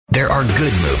There are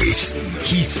good movies.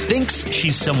 He thinks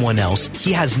she's someone else.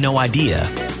 He has no idea.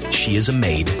 She is a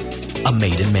maid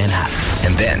in Manhattan.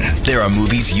 And then there are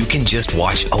movies you can just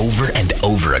watch over and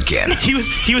over again. He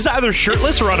was either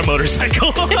shirtless or on a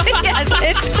motorcycle. Yes,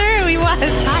 it's true. He was.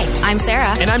 Hi, I'm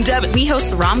Sarah. And I'm Devin. We host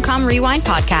the Rom Com Rewind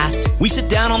podcast. We sit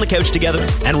down on the couch together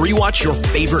and rewatch your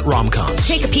favorite rom-coms.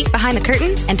 Take a peek behind the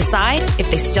curtain and decide if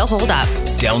they still hold up.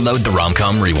 Download the Rom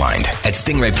Com Rewind at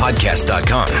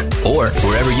stingraypodcast.com or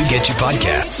wherever you get your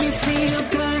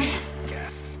podcasts.